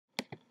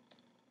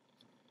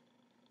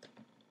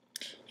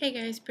Hey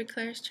guys,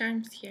 Claire's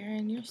Charms here,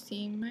 and you're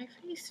seeing my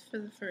face for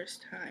the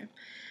first time.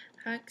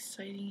 How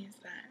exciting is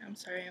that? I'm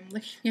sorry, I'm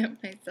looking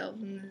at myself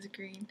in the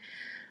screen.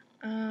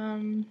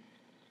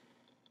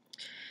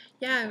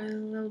 Yeah, I was a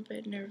little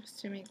bit nervous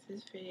to make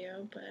this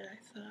video, but I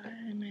thought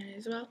I might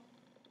as well.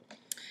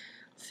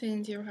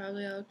 Since you're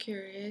probably all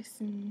curious,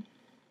 and,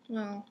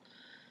 well,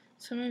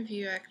 some of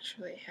you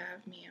actually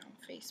have me on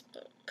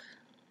Facebook.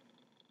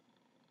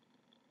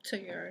 So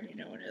you already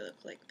know what I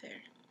look like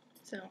there.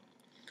 So,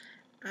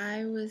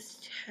 I was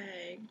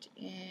tagged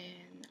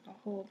in a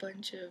whole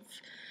bunch of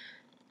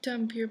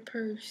dump your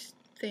purse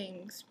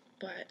things,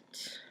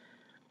 but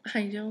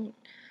I don't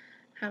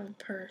have a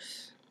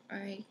purse.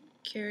 I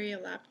carry a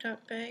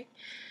laptop bag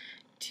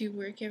to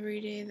work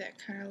every day that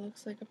kind of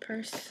looks like a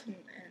purse, and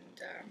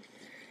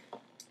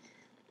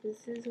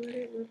this is what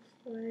it looks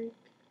like.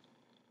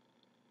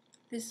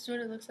 This is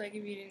what it looks like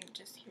if you didn't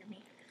just hear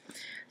me.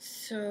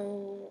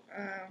 So,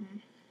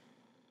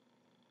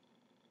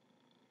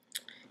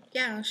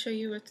 yeah, I'll show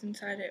you what's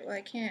inside it. Well,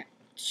 I can't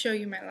show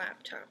you my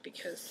laptop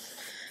because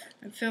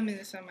I'm filming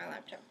this on my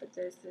laptop, but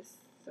there's this,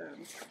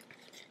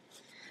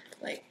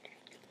 like,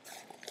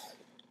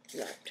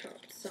 laptop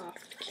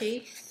soft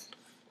case.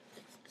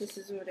 This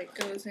is what it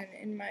goes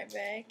in my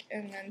bag,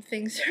 and then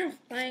things are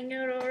flying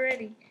out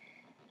already.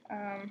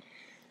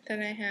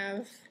 Then I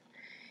have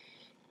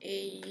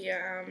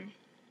a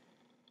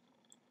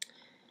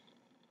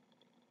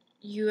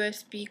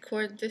USB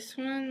cord. This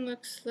one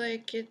looks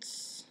like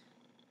it's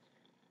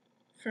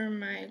for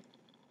my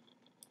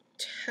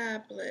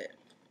tablet.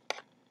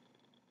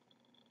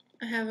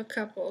 I have a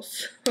couple,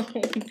 so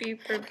be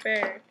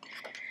prepared.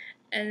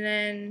 And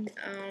then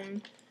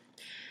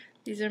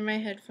these are my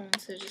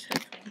headphones. They're just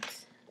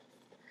headphones.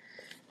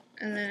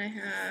 And then I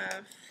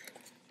have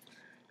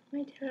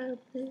my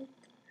tablet.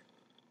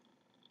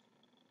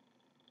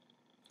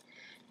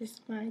 It's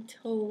my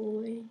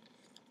toy.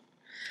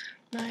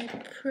 My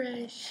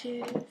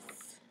precious.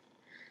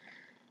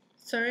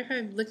 Sorry if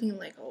I'm looking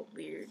like all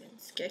weird and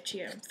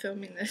sketchy. I'm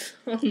filming this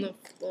on the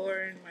floor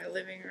in my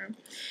living room.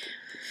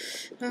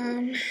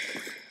 And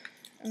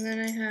then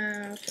I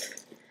have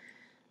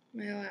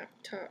my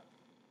laptop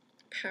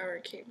power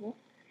cable.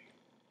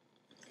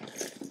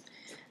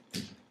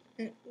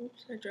 And,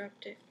 oops, I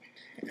dropped it.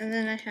 And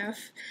then I have,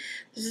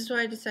 this is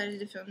why I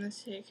decided to film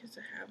this today, because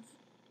I have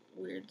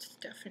weird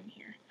stuff in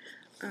here.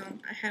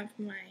 I have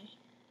my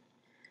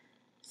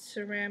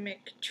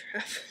ceramic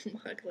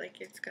travel mug,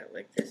 like it's got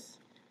like this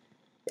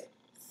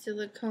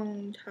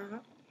silicone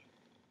top,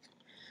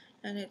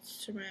 and it's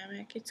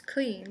ceramic. It's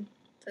clean.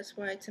 That's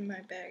why it's in my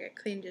bag. I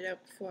cleaned it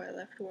up before I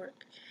left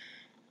work.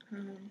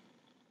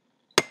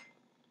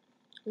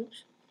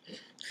 Oops.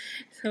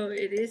 So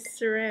it is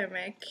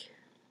ceramic,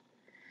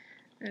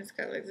 and it's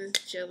got like this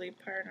jelly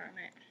part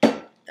on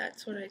it.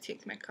 That's what I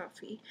take my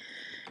coffee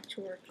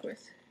to work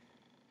with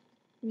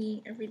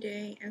me every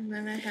day. And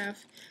then I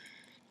have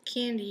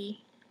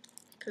candy,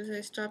 because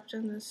I stopped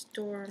in the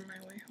store on my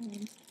way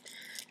home.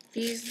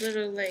 These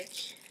little,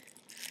 like,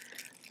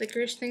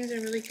 licorice things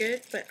are really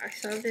good, but I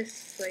saw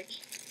this, like,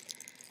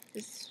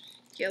 this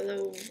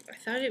yellow, I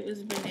thought it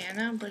was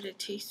banana, but it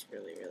tastes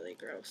really, really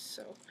gross,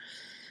 so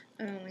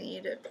I only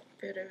ate a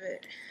bit of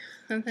it.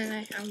 And then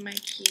I have my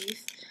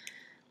keys.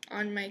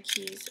 On my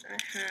keys, I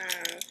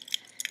have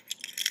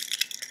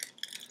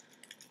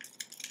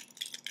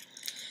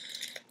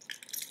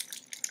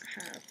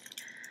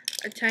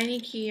a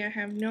tiny key. I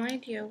have no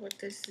idea what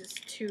this is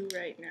to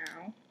right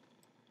now.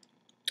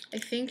 I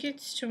think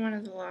it's to one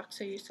of the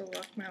locks I used to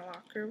lock my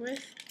locker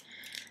with.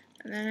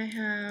 And then I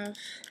have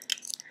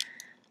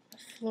a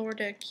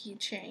Florida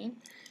keychain.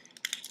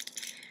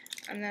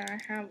 And then I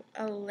have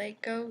a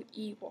Lego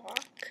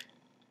Ewok.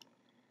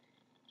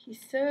 He's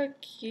so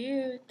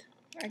cute.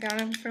 I got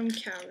him from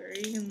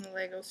Calgary in the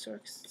Lego store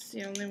because it's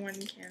the only one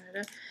in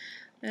Canada.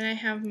 Then I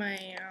have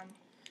my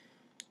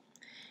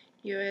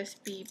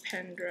USB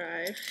pen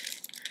drive,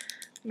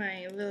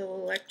 my little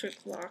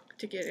electric lock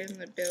to get in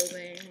the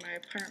building, my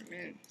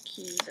apartment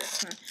keys.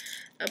 That's not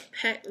a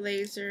pet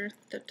laser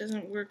that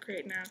doesn't work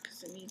right now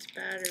because it needs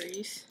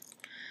batteries.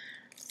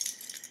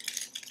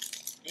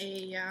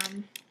 A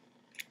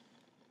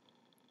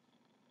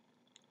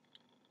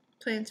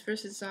Plants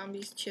vs.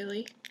 Zombies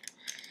chili.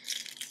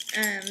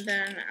 And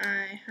then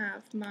I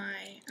have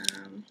my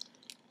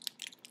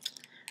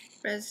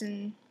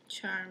resin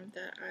charm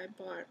that I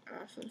bought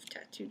off of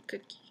Tattooed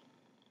Cookie.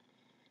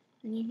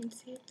 And you can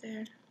see it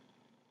there.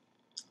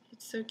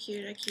 It's so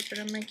cute. I keep it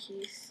on my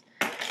keys.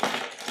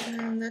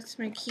 And that's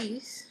my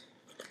keys.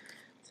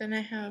 Then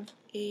I have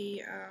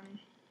a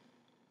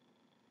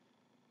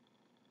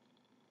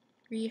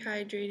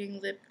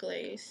rehydrating lip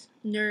glaze.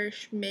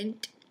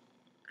 Nourishment.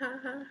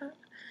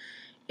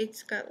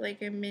 It's got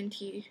like a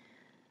minty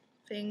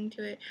thing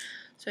to it.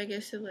 So I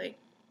guess it like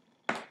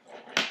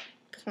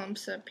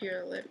plumps up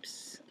your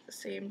lips at the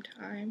same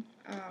time.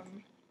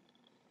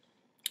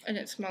 And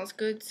it smells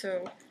good,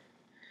 so.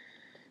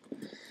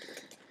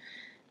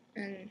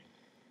 And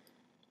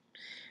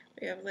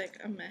we have like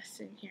a mess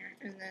in here.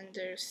 And then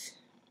there's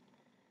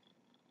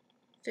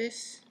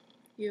this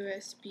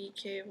USB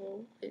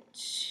cable,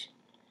 which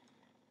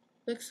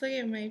looks like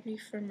it might be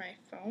for my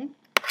phone.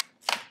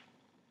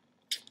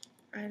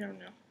 I don't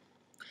know.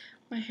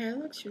 My hair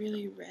looks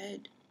really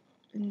red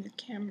in the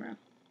camera.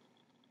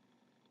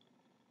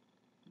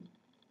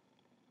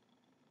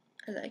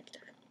 I like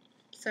that.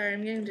 Sorry,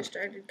 I'm getting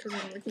distracted because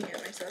I'm looking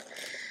at myself.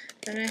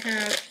 Then I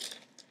have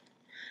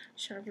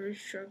Shoppers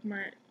Drug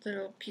Mart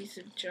little piece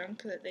of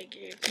junk that they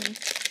gave me.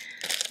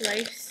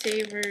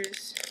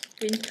 Lifesavers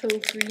Vinto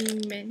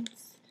Green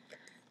Mints.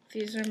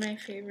 These are my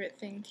favorite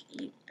thing to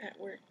eat at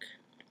work.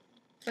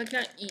 Like,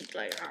 not eat,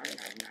 like,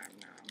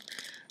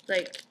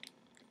 like,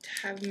 to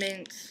have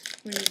mints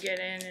when you get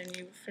in and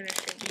you finish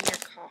drinking your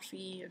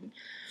coffee and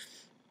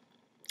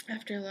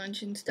after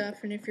lunch and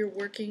stuff. And if you're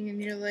working and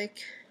you're,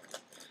 like,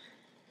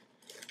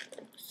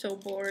 so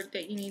bored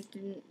that you need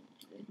to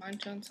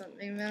munch on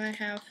something, then I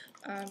have,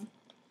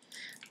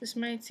 this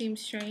might seem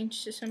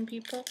strange to some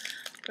people,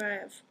 but I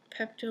have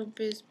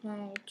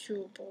Pepto-Bismol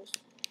chewables.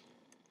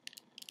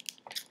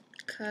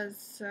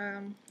 Because,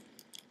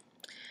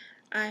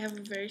 I have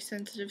a very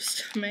sensitive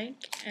stomach,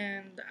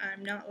 and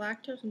I'm not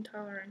lactose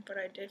intolerant, but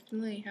I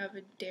definitely have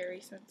a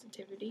dairy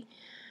sensitivity.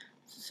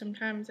 So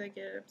sometimes I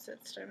get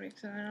upset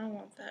stomachs, and I don't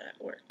want that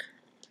at work.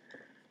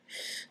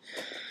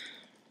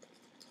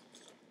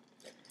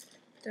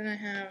 Then I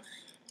have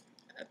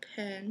a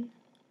pen,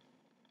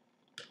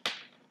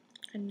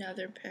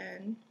 another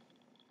pen,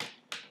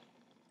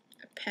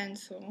 a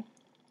pencil,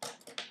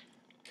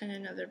 and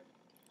another.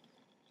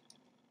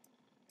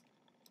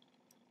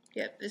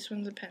 Yep, this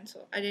one's a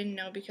pencil. I didn't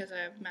know because I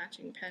have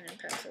matching pen and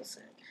pencil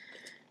set.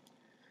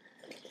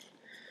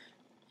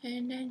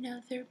 And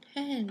another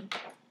pen.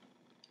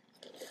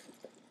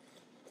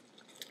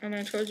 And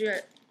I told you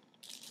I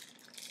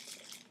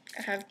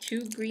have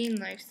 2 green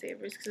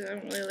Lifesavers because I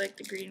don't really like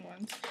the green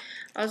ones.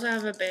 I also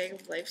have a bag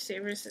of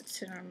Lifesavers that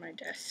sit on my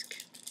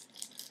desk.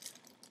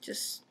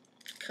 Just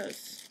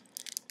because.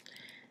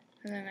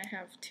 And then I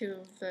have 2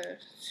 of the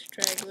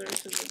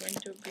stragglers of the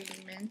Winter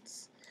Green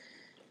Mints.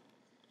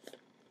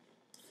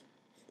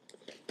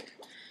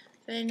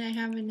 Then I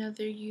have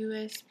another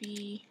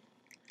USB.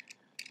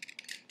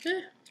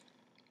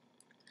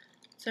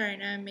 Sorry,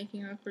 now I'm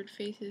making awkward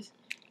faces.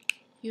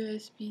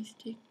 USB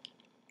stick.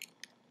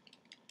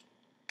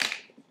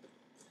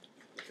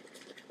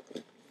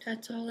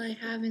 That's all I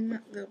have in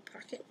that little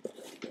pocket.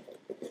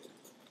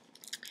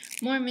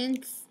 More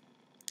mints.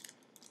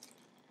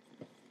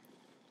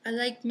 I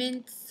like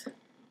mints,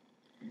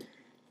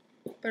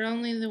 but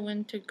only the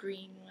winter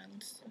green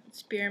ones.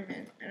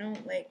 Spearmint. I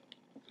don't like,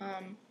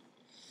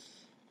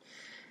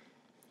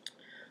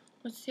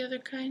 what's the other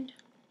kind?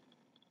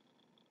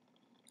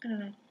 I don't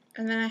know.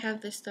 And then I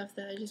have this stuff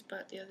that I just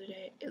bought the other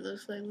day. It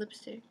looks like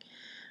lipstick,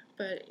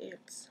 but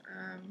it's,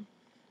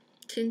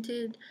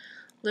 tinted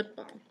lip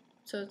balm.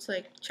 So it's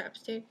like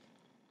chapstick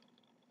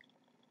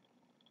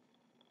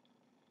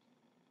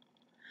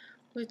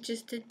with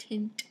just a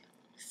tint.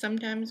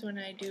 Sometimes when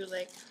I do,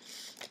 like,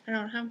 I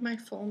don't have my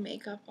full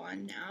makeup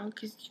on now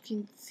because you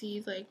can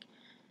see, like,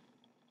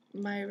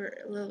 my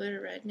little bit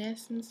of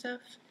redness and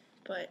stuff,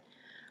 but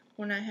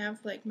when I have,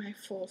 like, my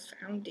full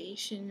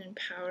foundation and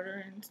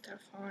powder and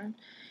stuff on,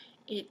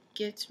 it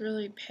gets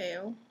really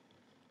pale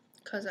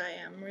because I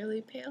am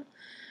really pale.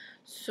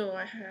 So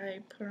I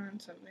put on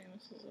something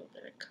with a little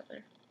bit of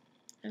color,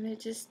 and it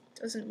just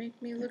doesn't make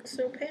me look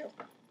so pale.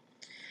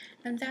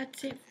 And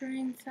that's it for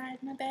inside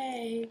my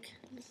bag.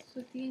 This is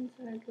what the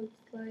inside looks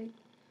like.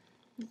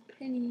 These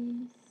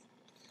pennies.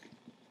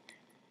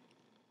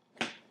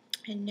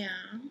 And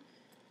now,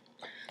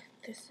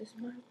 this is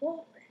my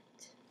wallet.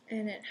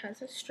 And it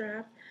has a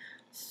strap,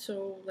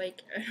 so,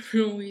 like, I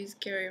don't always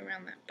carry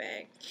around that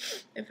bag.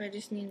 If I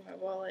just need my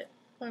wallet,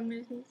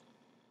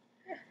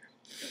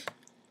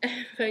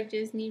 if I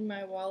just need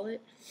my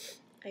wallet,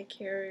 I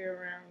carry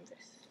around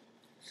this.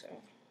 So,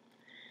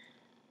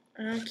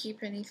 I don't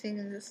keep anything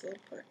in this little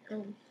part.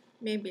 Oh,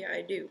 maybe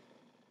I do.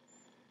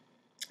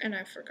 And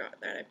I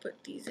forgot that I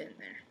put these in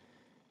there.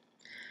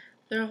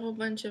 They're a whole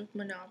bunch of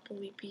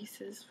Monopoly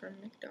pieces from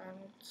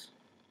McDonald's.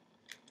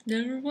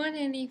 Never won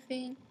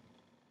anything,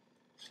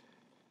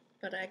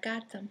 but I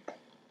got them.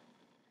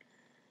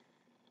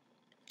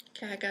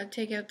 Okay, I gotta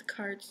take out the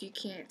cards you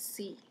can't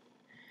see.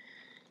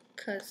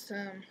 Because,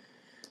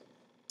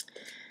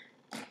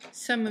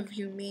 some of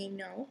you may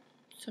know,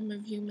 some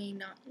of you may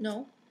not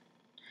know.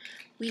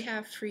 We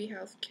have free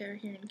healthcare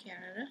here in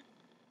Canada.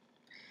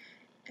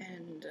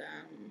 And,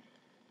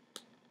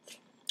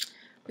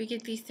 we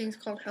get these things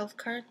called health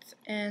cards,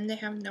 and they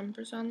have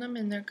numbers on them,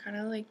 and they're kind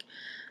of like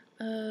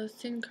a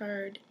SIM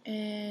card,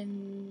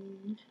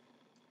 and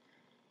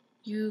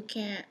you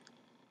can't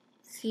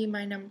see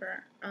my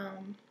number.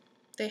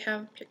 They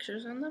have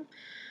pictures on them,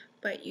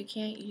 but you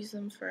can't use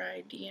them for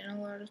ID in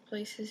a lot of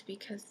places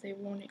because they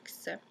won't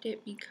accept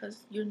it because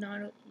you're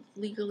not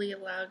legally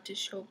allowed to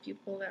show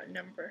people that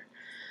number.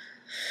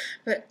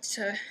 But,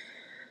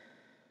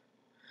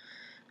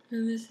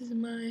 and this is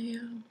my,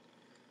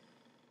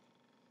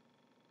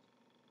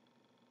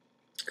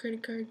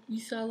 credit card.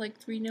 You saw like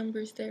 3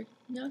 numbers there.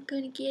 Not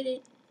gonna get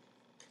it.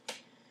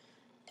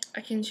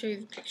 I can show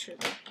you the picture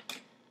though.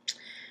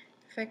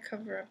 If I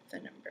cover up the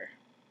number.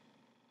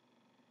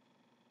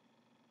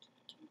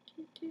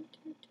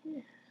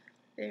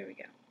 There we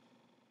go.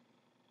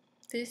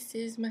 This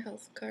is my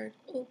health card.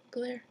 Oh,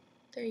 glare.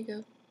 There you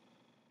go.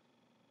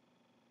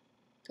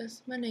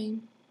 That's my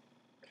name.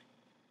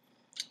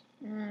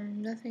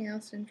 Nothing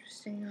else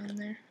interesting on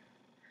there.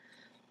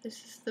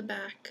 This is the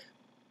back.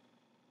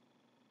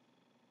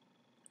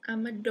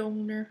 I'm a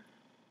donor.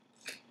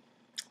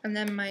 And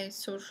then my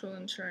social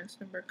insurance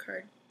number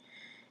card.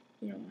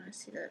 You don't want to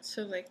see that.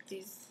 So like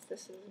this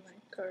is my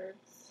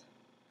cards.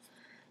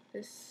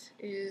 This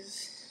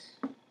is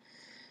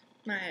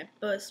my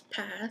bus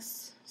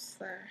pass /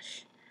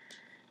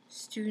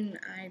 student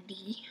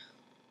ID.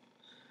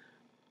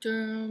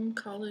 Durham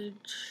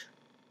College.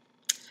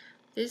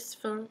 This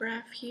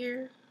photograph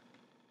here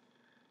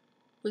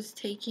was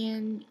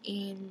taken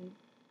in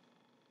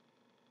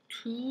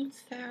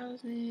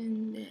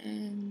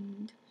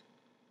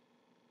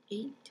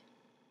 2008.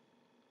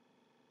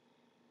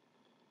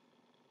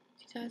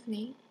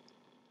 2008?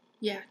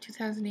 Yeah,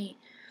 2008.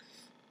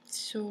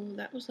 So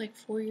that was like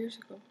 4 years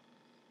ago.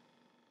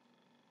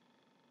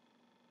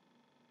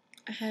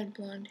 I had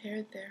blonde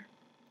hair there.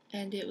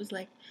 And it was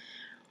like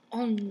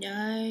all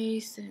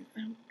nice. And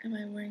am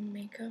I wearing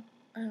makeup?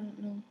 I don't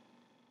know.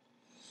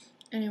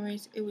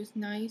 Anyways, it was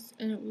nice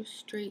and it was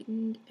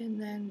straightened.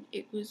 And then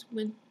it was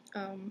with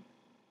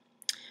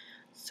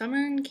summer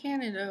in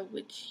Canada,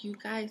 which you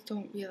guys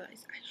don't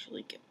realize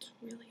actually gets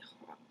really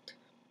hot.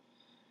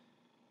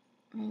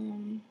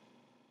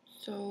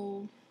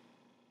 So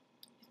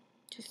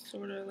it just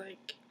sort of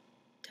like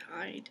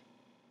died.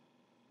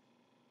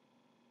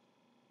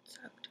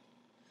 Sucked.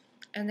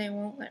 And they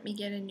won't let me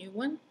get a new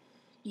one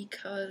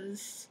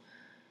because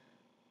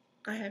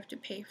I have to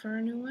pay for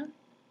a new one.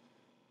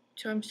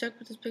 So I'm stuck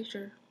with this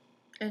picture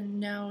and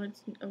now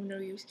it's of no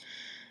use.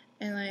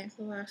 And like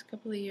the last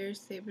couple of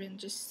years they've been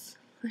just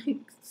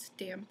like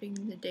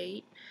stamping the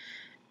date,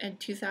 and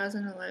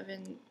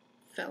 2011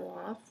 fell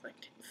off, like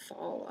didn't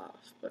fall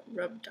off, but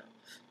rubbed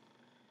off.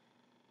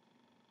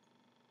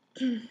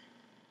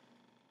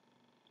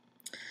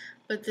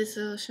 But this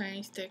little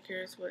shiny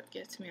sticker is what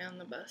gets me on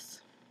the bus.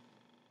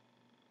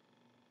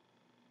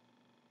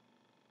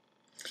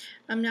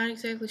 I'm not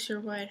exactly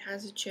sure why it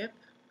has a chip.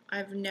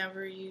 I've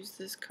never used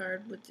this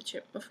card with the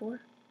chip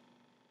before.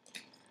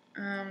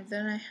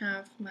 Then I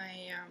have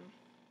my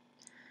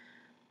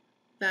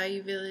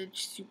Value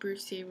Village Super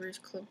Savers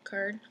Club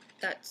card.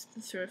 That's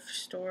the thrift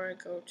store I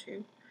go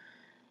to.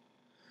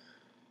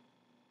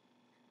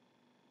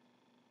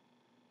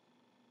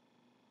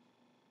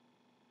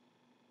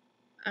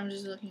 I'm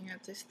just looking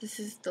at this. This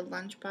is the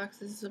lunchbox.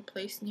 This is a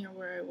place near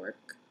where I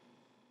work.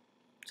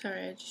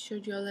 Sorry, I just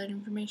showed you all that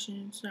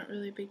information. It's not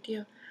really a big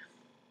deal.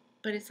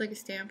 But it's like a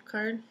stamp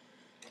card.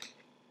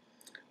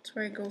 That's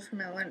where I go for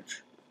my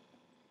lunch.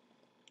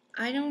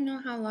 I don't know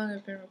how long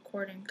I've been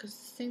recording because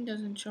this thing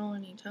doesn't show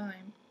any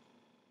time.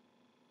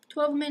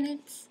 12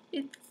 minutes.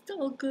 It's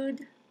still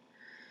good.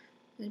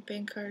 The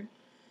bank card.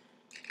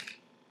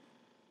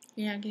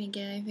 You're not going to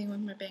get anything with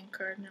my bank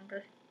card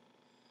number.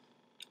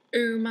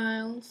 Air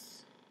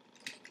miles.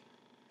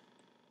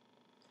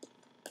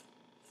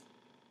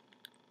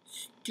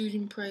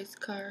 Student price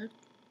card.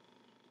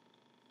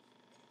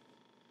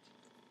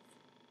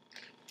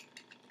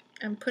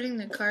 I'm putting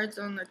the cards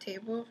on the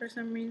table for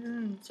some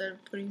reason instead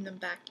of putting them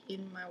back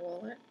in my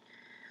wallet.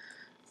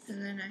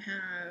 And then I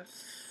have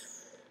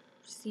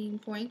Scene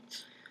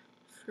Point.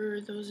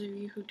 For those of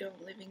you who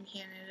don't live in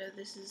Canada,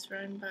 this is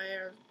run by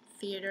our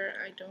theater.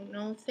 I don't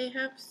know if they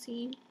have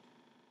Scene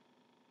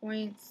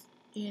Points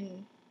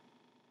in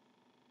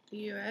the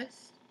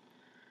US.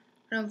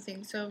 I don't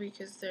think so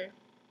because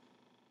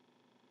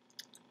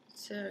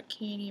it's a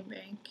Canadian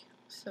bank.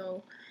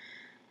 So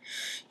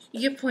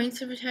you get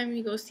points every time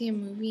you go see a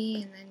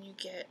movie, and then you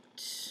get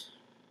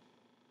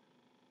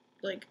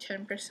like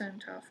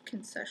 10% off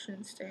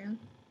concession stand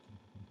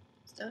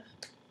stuff.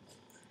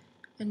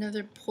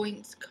 Another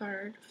points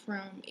card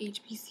from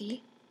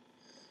HBC,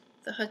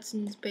 the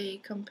Hudson's Bay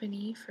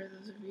Company, for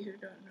those of you who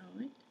don't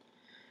know it.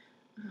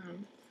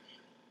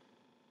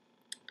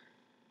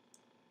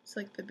 It's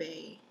like the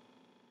Bay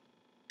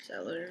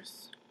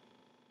sellers.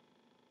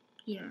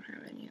 You don't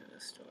have any of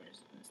those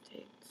stores in the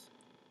States.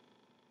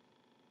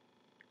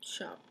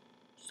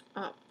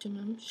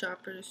 Optimum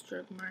Shoppers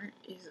Drug Mart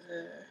is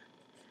a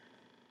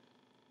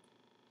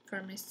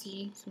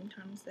pharmacy.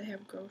 Sometimes they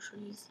have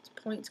groceries. It's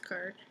a points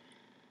card.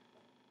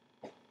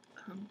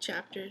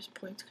 Chapters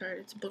points card.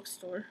 It's a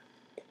bookstore.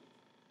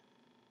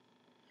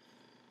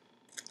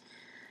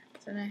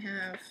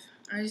 Then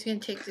I'm just going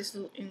to take this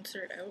little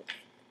insert out.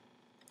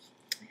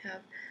 I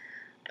have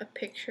a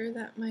picture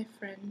that my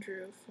friend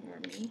drew for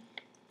me.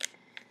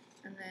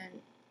 And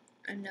then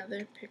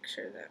another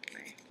picture that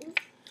my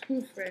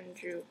friend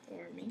drew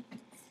for me.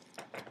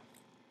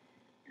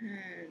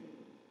 And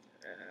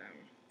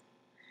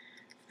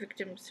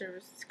victim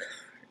services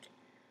card.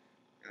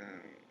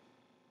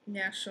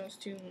 National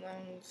Student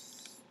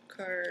Loans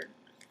card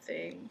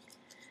thing.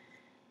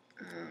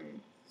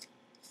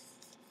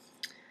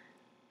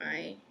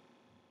 my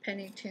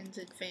Pennington's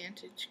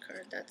Advantage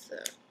card. That's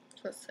a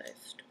plus size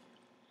store.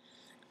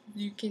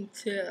 You can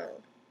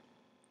tell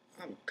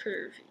I'm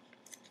curvy.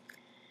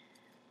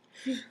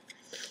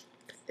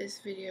 This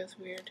video is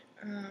weird.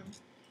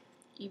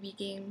 EB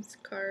Games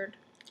card.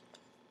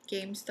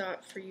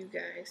 GameStop for you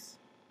guys.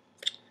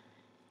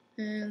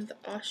 And the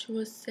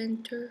Oshawa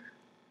Center.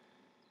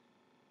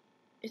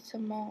 It's a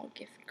mall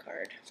gift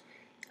card.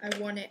 I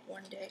won it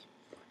one day.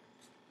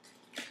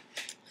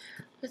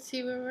 Let's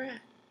see where we're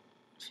at.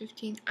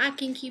 15. I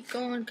can keep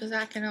going because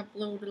I can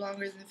upload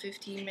longer than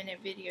 15-minute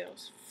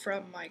videos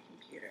from my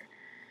computer.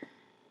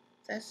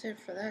 That's it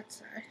for that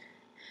side.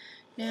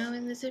 Now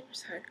in the zipper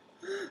side.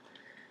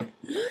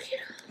 Look at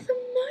all the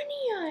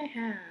money I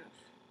have.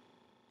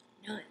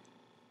 None.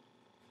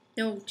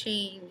 No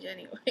change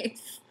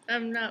anyways.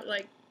 I'm not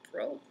like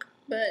broke,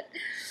 but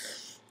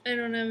I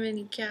don't have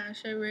any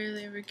cash. I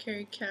rarely ever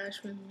carry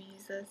cash with me.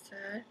 Is that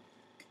sad?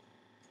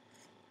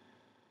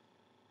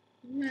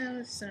 No,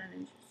 that's not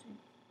interesting.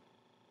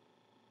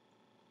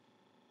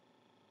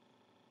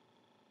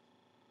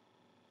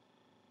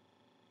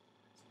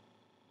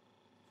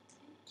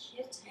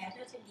 Kids at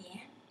it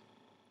again.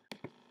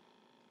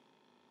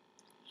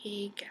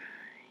 Hey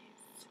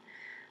guys,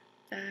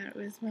 that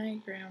was my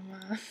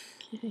grandma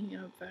getting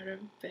up out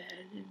of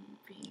bed and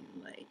being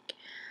like,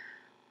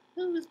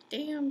 those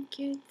damn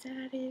kids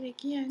at it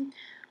again.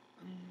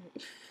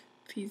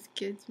 These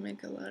kids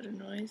make a lot of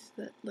noise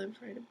that live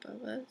right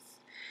above us.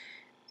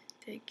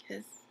 I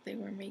guess they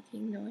were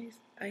making noise.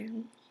 I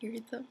don't hear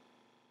them.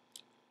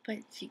 But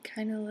she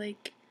kind of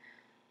like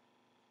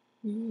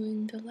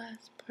ruined the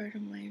last part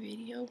of my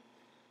video.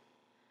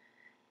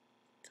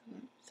 So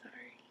I'm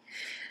sorry.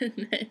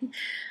 And then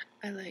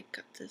I like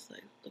got this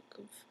like look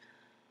of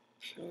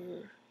pure,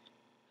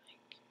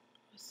 like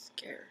I was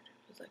scared.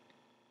 I was like,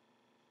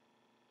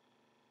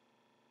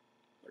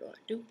 what do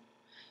I do?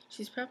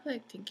 She's probably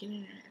like thinking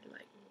in her head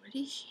like, what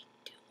is she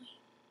doing?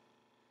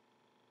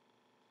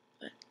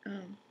 But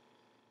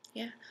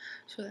yeah,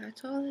 so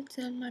that's all that's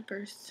in my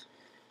purse.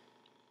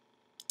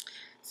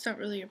 It's not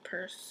really a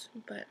purse,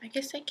 but I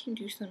guess I can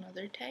do some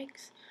other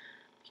tags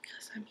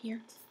because I'm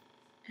here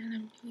and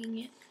I'm doing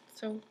it.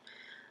 So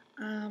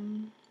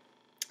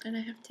and I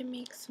have to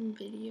make some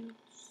videos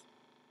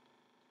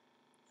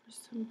for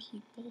some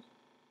people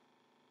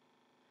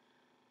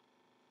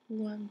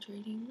who I'm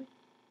trading with.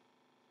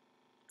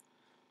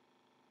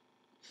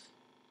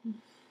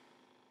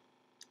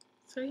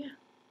 So yeah,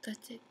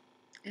 that's it.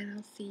 And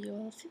I'll see you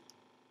all soon.